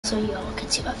so y'all can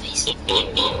see my face.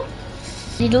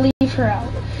 Need to leave her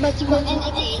out. But you can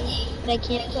indicate that I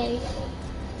can't play.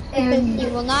 And You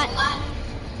will not.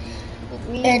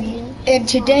 and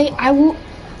today I will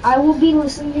be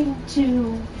listening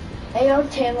to Aeon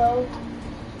Talo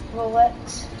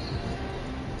Roulette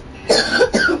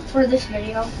for this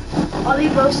video. I'll be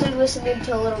mostly listening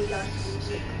to Little Young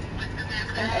music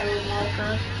and Aaron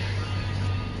Walker.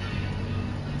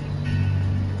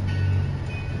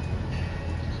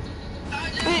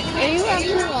 Wait, are you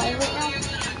actually live right now?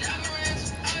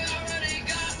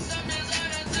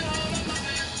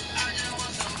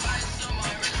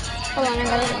 Hold on, I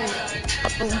gotta get my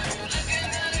phone.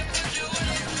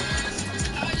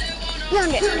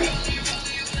 Found it.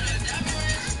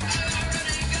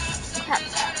 Crap.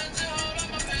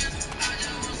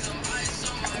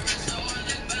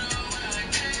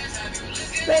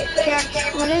 Wait, Jack,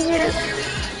 what is your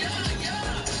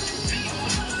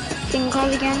thing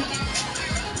called again?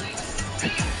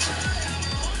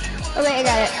 Oh wait, I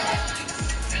got it.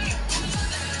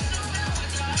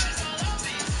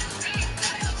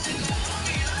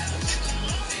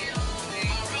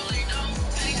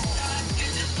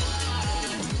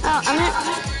 Oh, I'm gonna,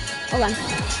 hold on,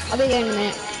 I'll be there in a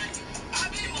minute.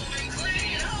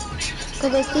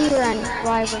 Cause I see you're on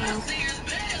live right now.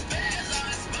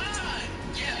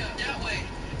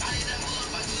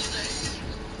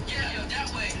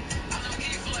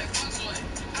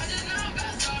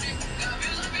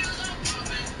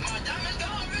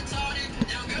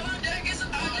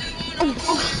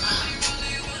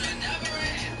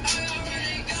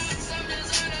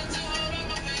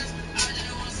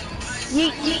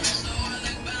 Yeet, yeet.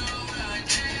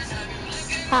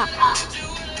 Ha.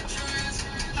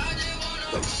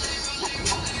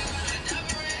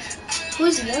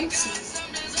 Who's Yancy?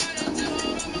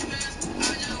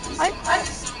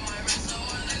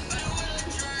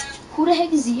 Who the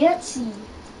heck is Yancy?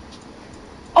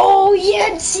 Oh,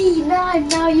 Yancy!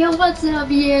 Nah, yo, what's up,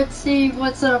 Yancy?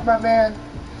 What's up, my man?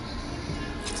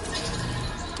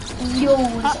 Yo,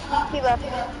 He left.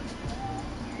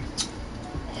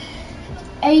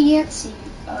 hey, Yancy.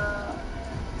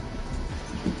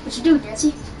 What you doing,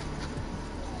 Yancy?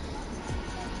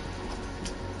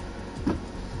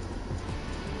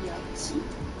 Yancy?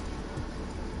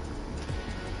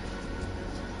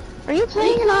 Are you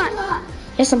playing or not?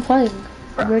 Yes, I'm playing.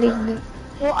 I'm ready.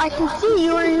 Well, I can see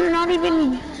you and you're not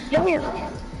even there.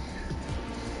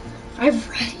 I've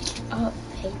ready up,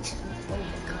 hate. Oh my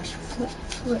gosh,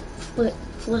 flip.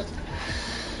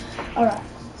 Alright.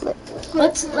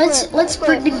 Let's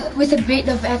bring it with a bit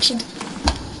of action.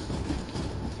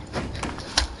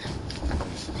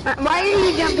 Why are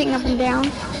you jumping up and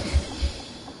down?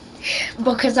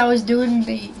 Because I was doing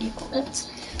the eclipse.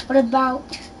 What about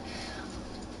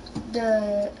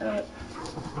the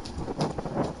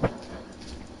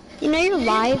You know your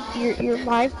live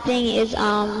thing is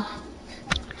what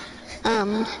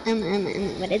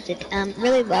is it?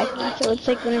 Really laggy. So it's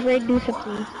like whenever I do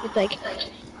something, it's like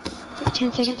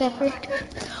 10 seconds after.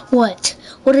 what?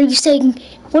 What are you saying?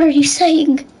 What are you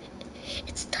saying?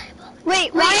 It's diabolical.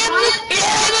 Wait, why am I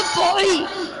the boy?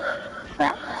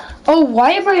 Crap. Oh,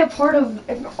 why am I a part of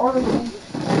an army?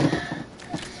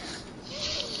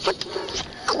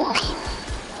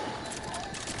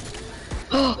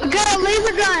 I got a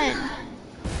laser gun.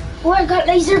 Oh, I got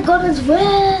laser gun as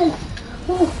well.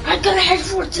 Oh, I got a head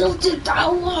for tilted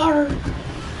tower.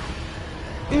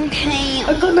 Okay.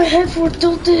 I got my head for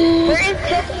tilted. Where is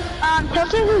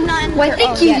Tilted is not in the Well,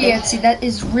 thank you, yeah, Yancy. That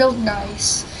is real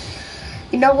nice.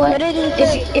 You know what? What did it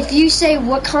say? If you say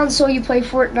what console you play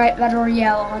Fortnite Battle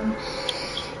Royale on,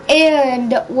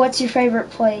 and what's your favorite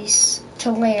place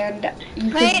to land,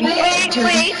 you could be entered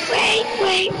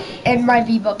Wait. in my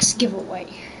V-Bucks giveaway,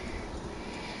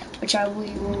 which I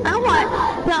will. I want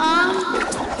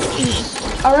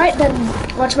some. All right, then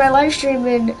watch my live stream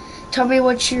and tell me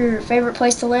what's your favorite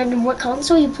place to land and what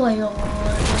console you play on.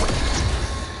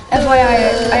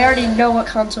 FYI, I already know what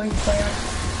console you play on.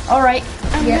 All right,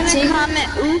 I'm Yancy. gonna comment.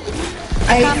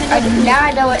 Oops. Now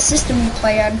I know what system you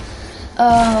play on.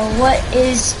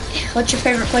 What's your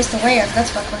favorite place to land?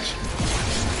 That's my question.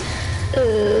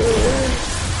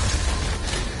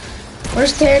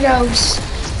 Where's Thanos?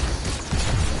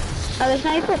 Oh, there's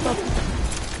not a purple.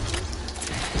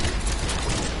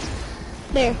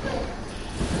 There.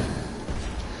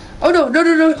 Oh no!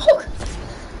 Oh.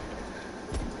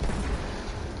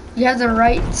 You have the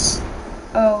rights.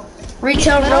 Oh,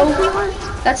 Retail Row.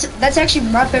 That's actually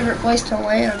my favorite place to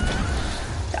land.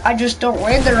 I just don't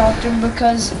land there often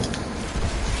because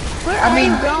Where are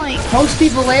you going? most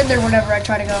people land there whenever I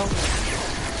try to go.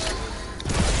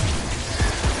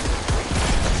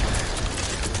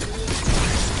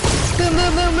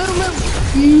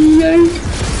 Yay.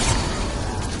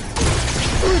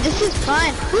 Ooh, this is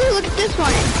fun. Ooh, look at this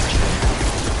one.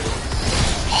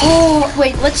 Oh,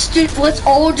 wait, let's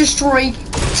all destroy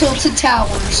Tilted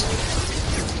Towers.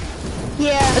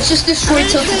 Yeah. Let's just destroy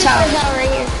Tilted Towers. Right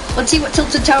here. Let's see what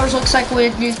Tilted Towers looks like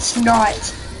when it's not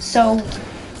so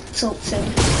tilted.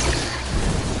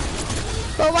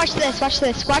 Oh, watch this, watch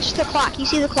this. Watch the clock. You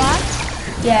see the clock?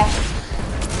 Yeah.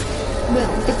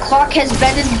 Boom. The clock has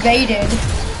been invaded.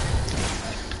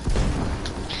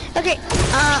 Okay,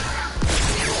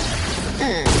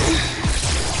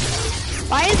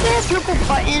 why is there a purple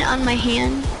button on my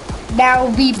hand? Now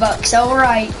V-Bucks,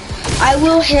 alright. I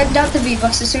will hand out the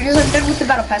V-Bucks as soon as I'm done with the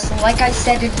Battle Pass, like I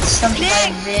said in some of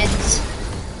my vids.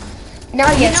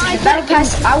 Now yes, the Battle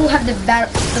Pass, I will have the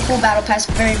full Battle Pass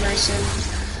very, very soon.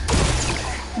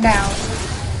 Now.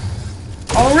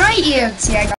 Alright,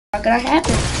 Yancy, I not gonna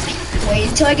happen. Wait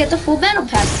until I get the full Battle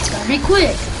Pass, it's gonna be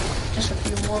quick. Just a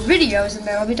few more videos and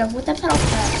then I'll be done with the Battle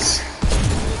Pass.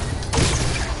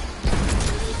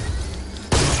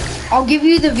 I'll give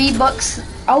you the V-Bucks.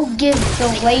 I'll give the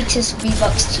latest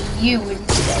V-Bucks to you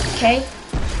instead, okay?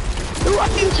 Who are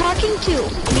you talking to?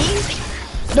 Me?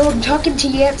 No, I'm talking to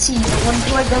Yancy, the one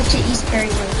who I go to East Perry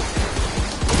with.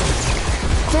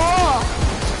 Cool.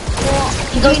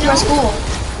 He goes to my school.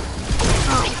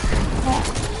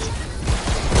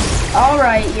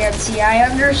 Alright, Yancy, I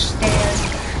understand.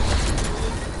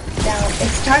 Now,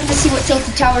 it's time to see what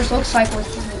Tilted Towers looks like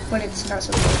when it's not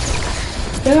so tilted.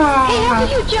 Hey, how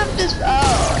did you jump this?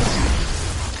 Oh.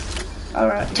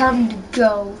 Alright, time to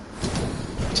go.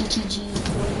 TTG.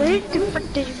 Where the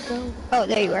frick did you go? Oh,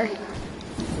 there you are. Can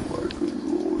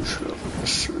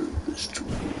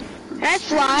I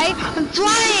fly? I'm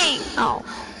flying! Oh.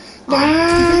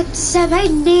 That's a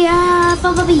idea.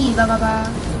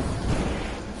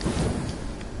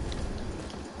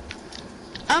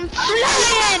 I'm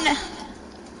flying!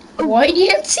 What,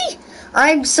 Yancy?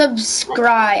 I'm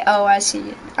subscribed. Oh, I see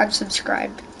it. I'm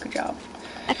subscribed. Good job.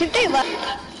 I think they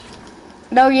left.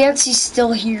 No, Yancy's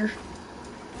still here.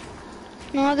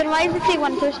 No, then why does it say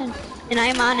one person? And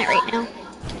I'm on it right now.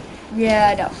 Yeah,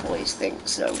 I doubtfully think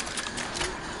so.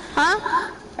 Huh?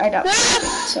 I doubtfully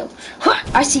think so.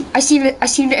 I see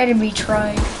the enemy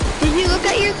trying. Did you look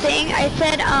at your thing? I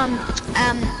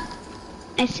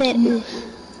said, oof.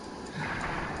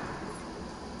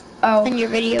 Oh. On your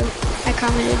video, I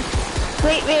commented.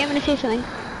 Wait, I'm gonna say something.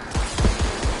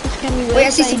 It's gonna be Wait, I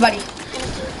see somebody.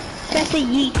 That's a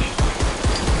yeet.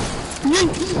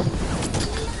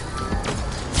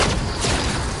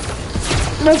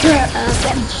 No crap.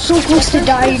 I'm so close to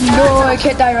dying. No, I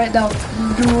can't die right now.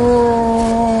 No.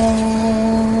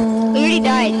 We already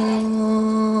died.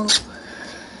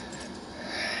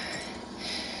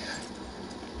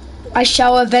 I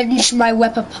shall avenge my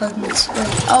weapons.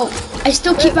 Oh, I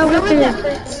still keep my weapon.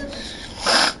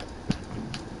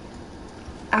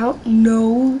 Out?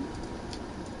 No.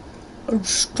 I'm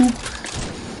stupid.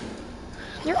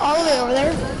 You're all the way over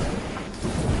there.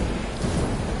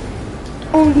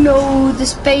 Oh no, the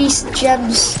space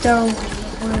gemstone.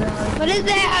 What is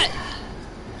that?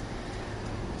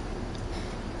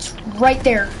 It's right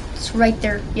there. It's right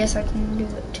there. Yes, I can do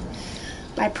it.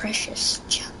 My precious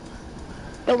gem.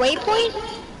 The waypoint?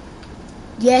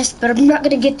 Yes, but I'm not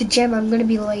gonna get the gem. I'm gonna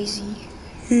be lazy.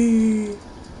 Hey!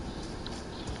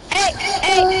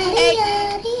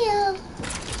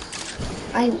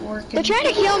 I ain't working. They're trying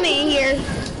to kill me here.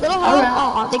 Little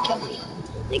oh, they killed me.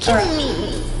 They killed me.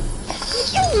 They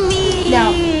killed me.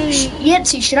 Now,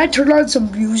 Yancy, should I turn on some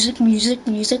music?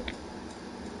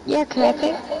 Yeah, can I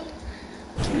pick?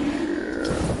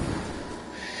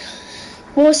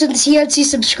 Well, since Yancy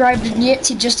subscribed and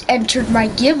Yancy just entered my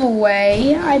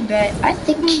giveaway, I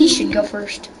think he should go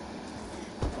first.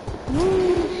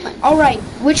 Alright,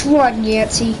 which one,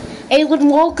 Yancy? Alan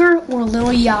Walker or Lil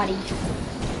Yachty?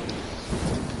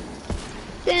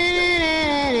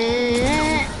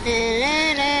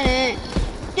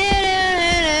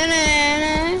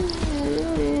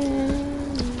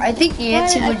 I think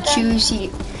Yancy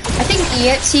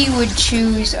would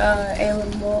choose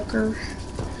Alan Walker.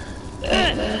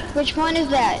 Which one is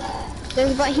that?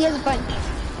 There's but he has a bunch.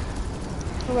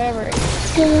 Or whatever.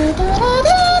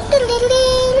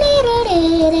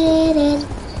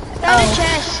 Found a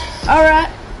chest. Alright.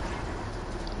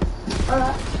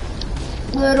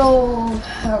 Little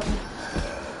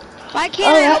Why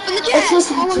can't I open the chest? Let's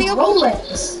listen Let to me open the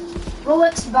chest.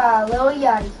 Rolex by Lil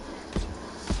Yachty.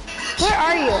 Where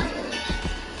are you?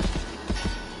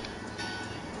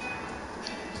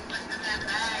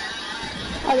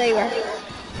 Oh, there you are.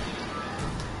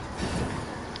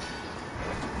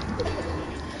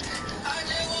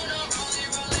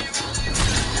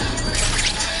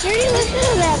 already listened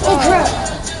to that. Oh crap!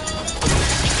 Crap.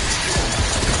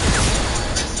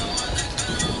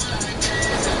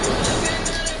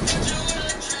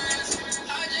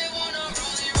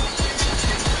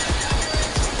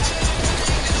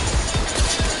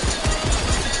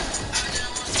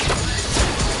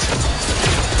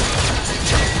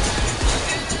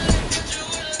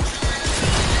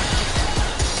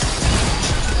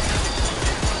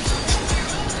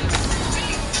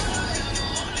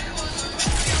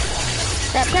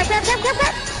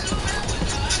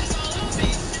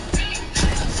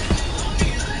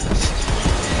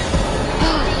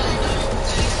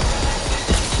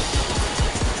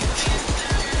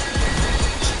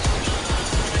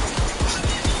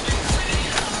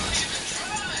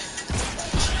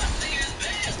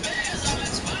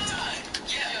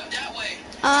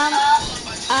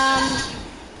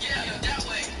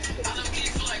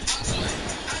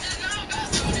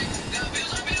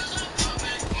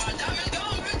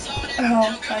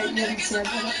 Oh, I didn't see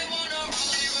that.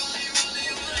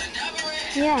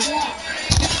 Yeah.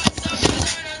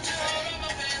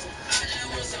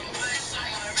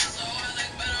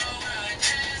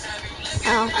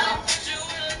 Oh.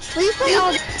 Will you play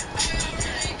all?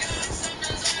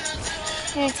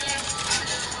 Okay.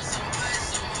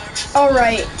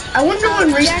 Alright, I wonder when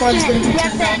respawn's gonna be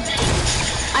turned on.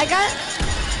 I got.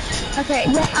 Okay.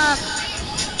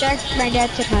 Jack, my dad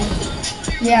said hi.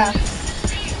 Yeah.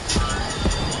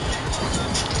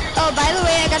 Oh, by the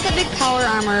way, I got the big power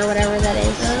armor or whatever that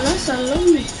is. That's so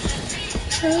lovely.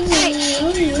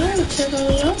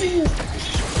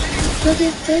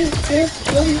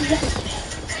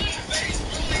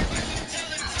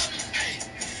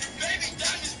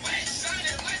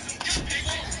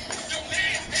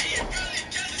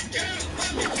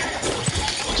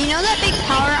 Do you know that big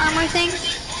power armor thing?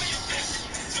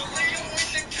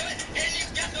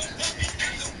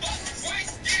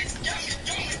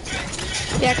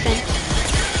 Jackson.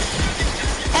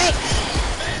 Hey!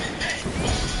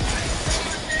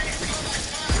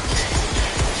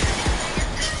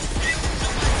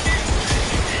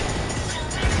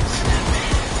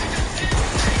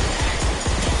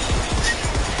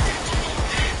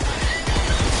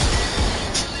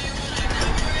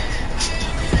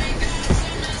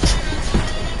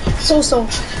 So.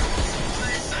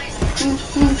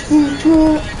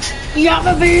 Yeah,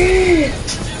 baby!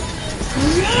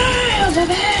 Yeah,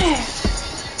 baby!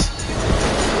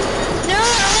 No!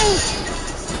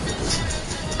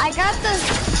 I got the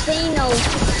Thano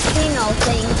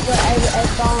thing, but I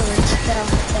fallen and fell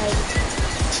and died.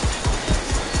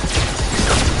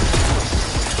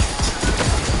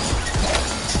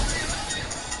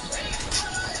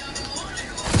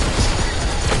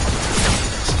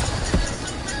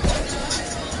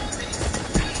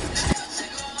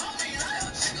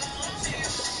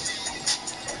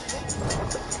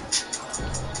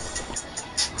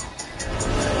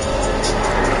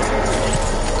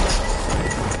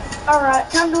 Alright,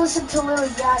 time to listen to Lil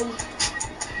Yachty.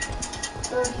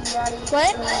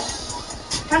 What?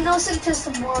 Time to listen to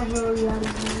some more of Lil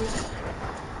Yachty music.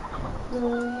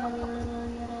 Lil Yachty.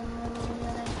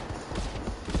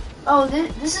 Oh,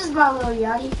 this is by Lil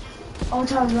Yachty. Old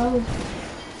Town Road.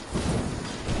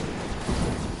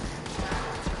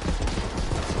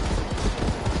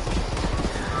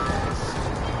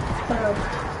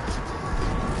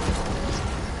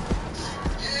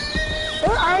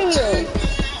 Where are you?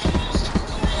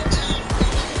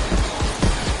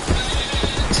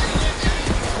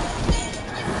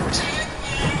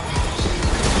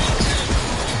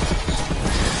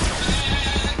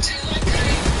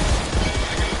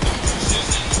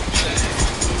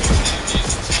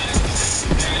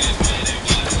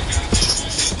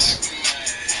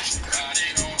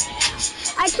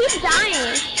 I keep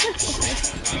dying.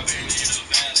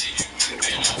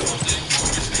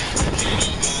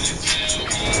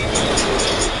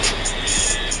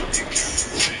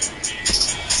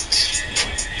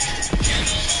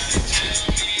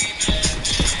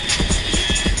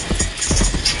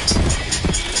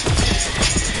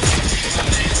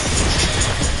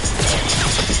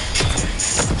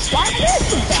 Why are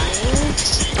you dying?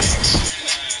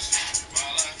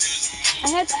 I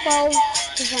had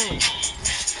 12%.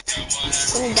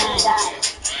 Gonna die.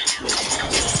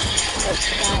 Let's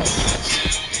die.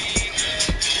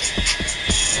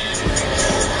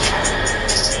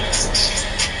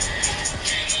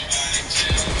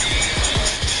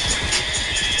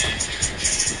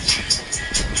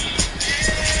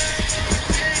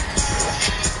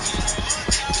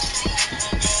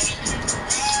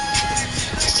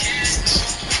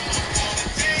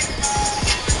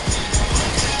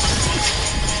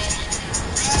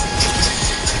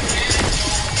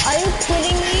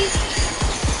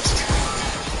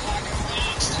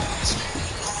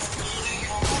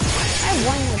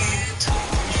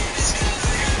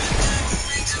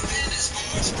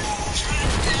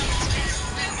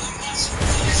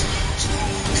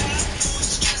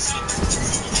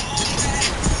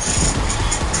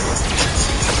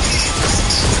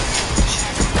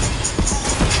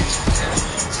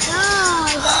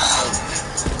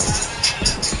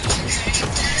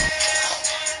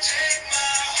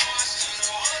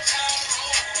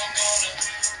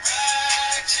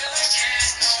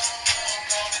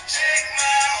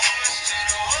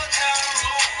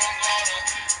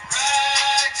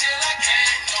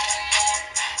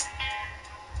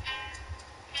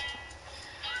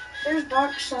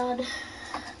 Dark side.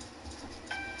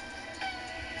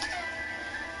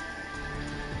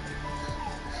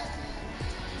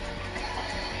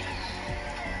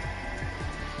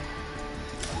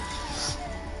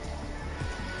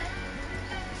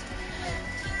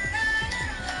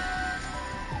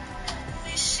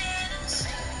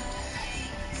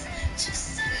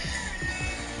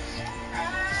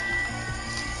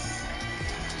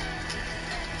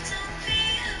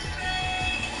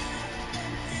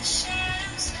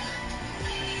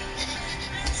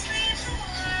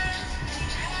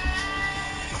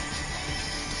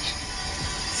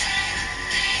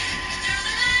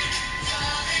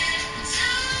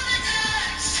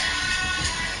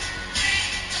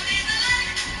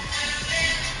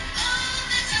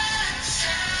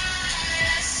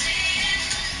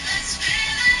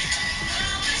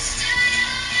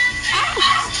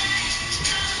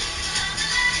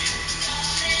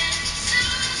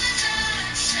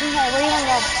 Okay, where do you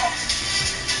want to go?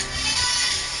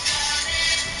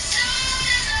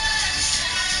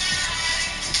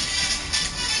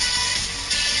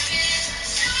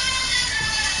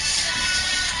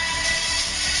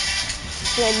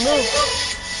 Good move.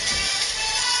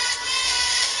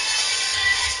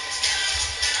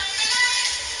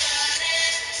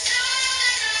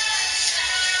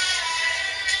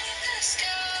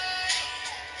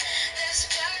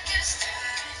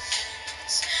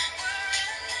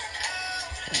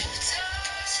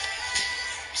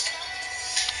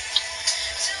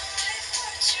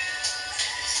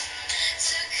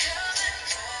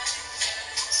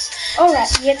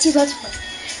 Alright, Yancy, let's play.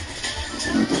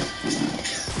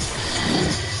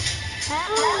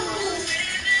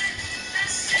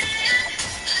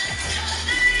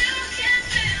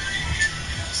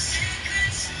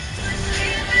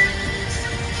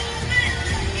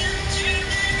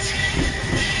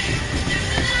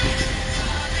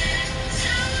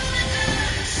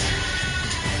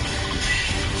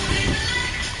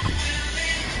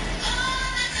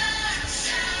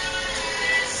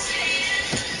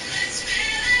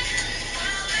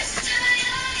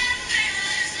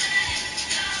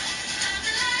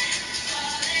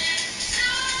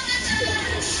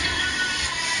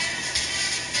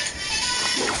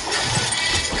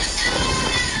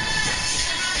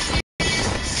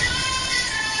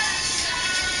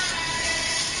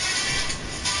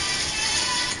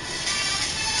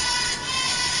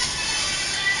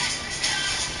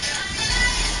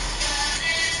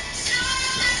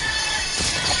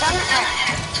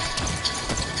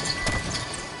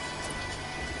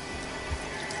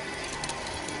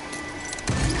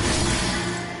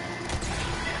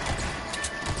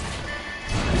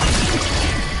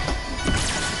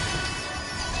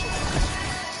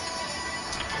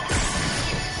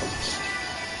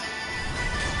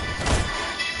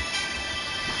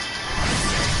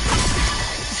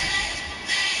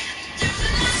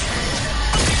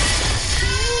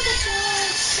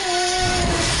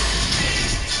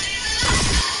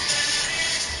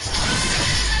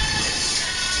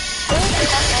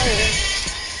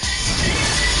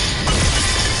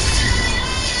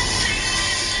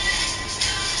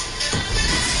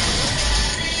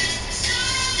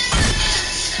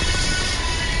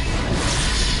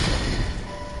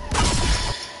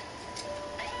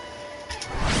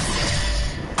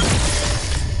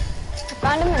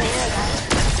 Found him in there, guys.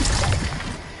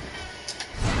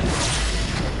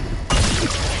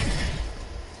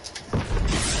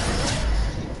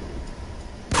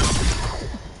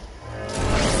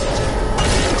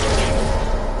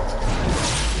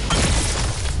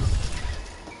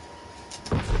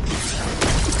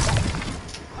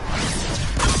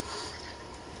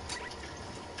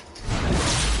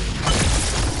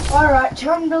 Alright,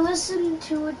 time to listen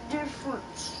to a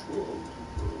different song.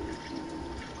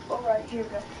 Alright, here we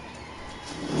go.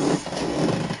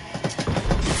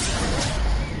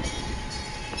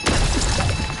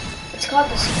 It's called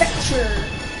The Spectre.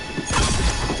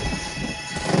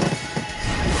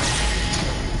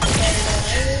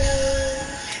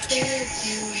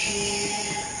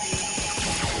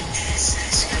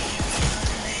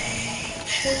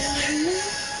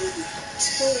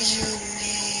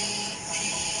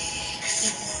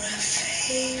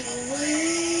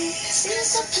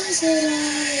 It's a place that I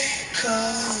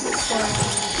come from.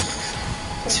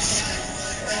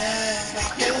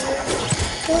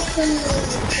 Welcome to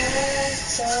the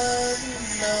past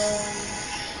unknown.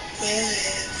 We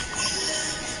live, we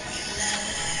love, we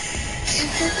lie.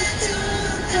 Into the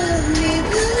dark of me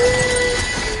blue.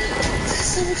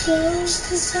 So close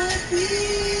inside me.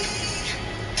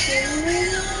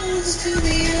 Carrying on to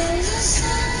the other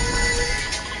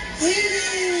side. We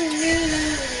live, we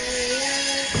love, we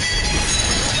lie.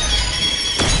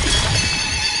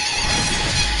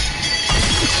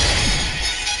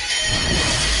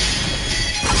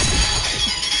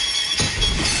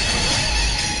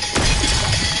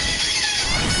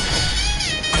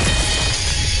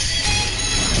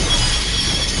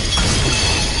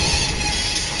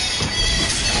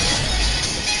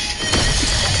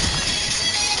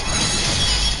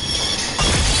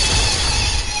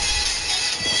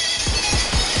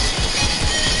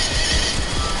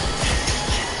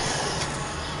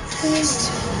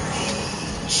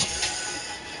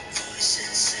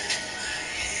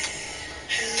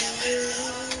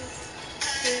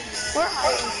 Where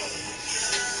are you?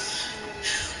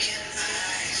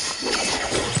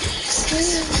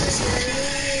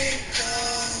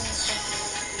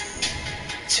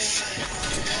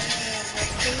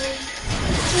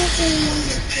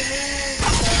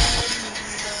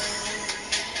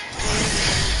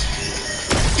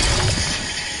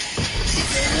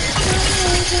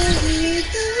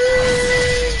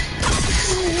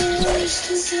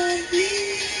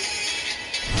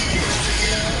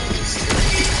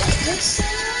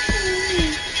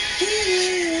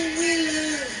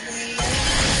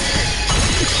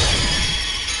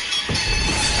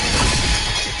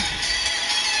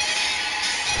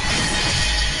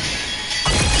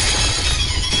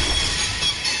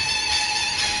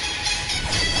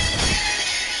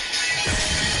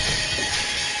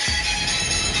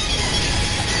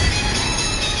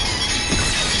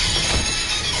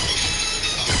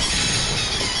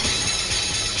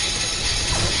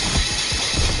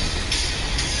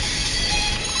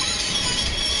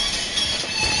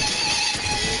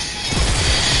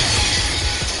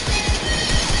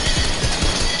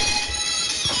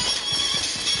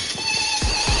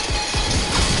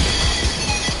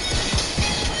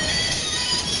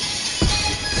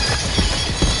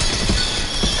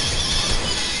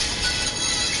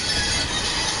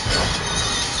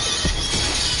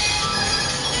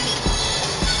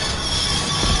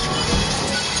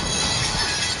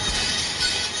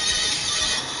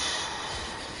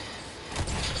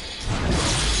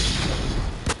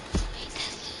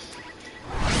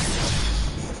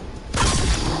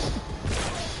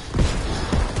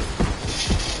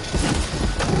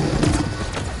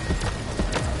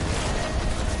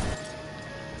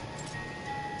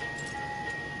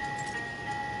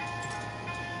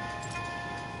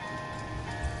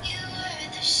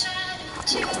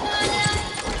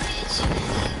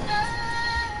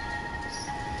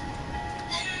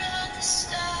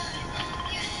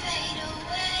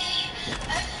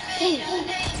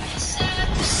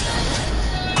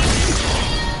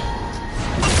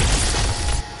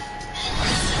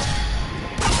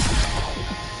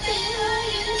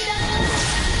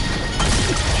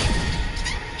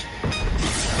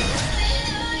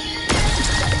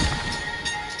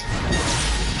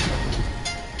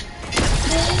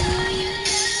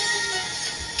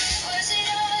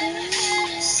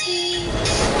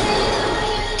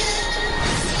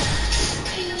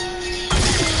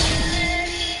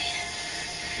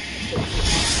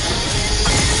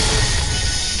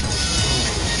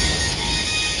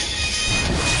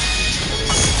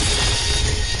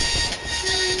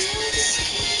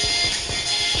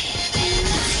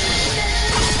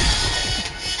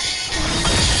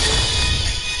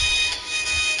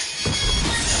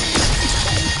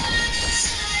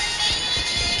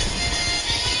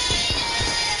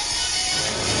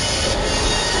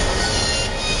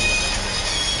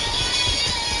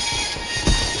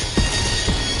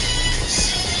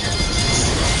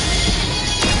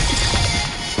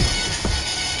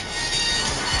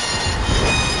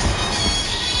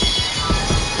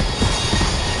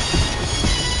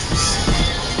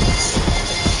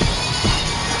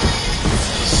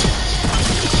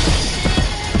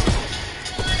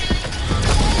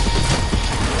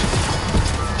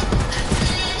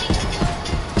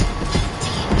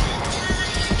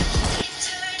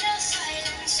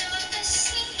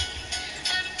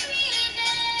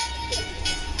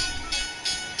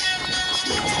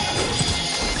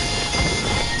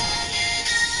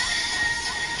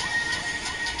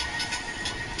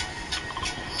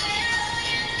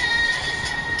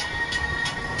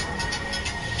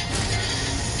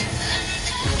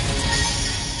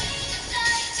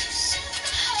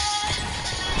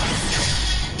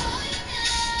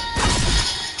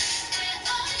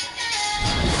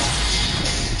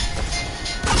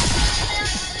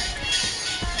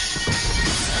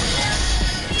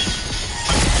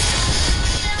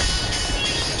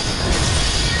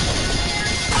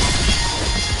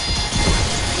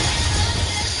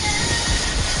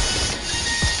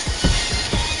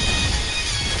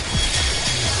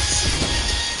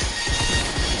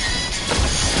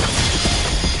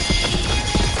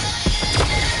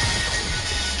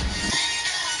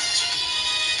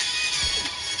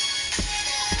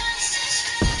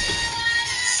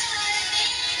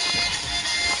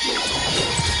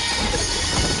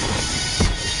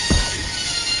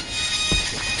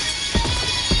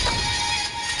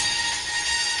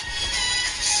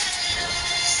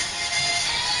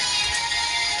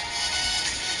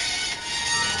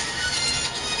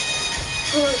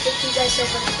 Thank you guys so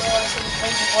much for watching.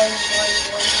 Boing, boing,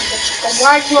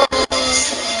 boing, boing.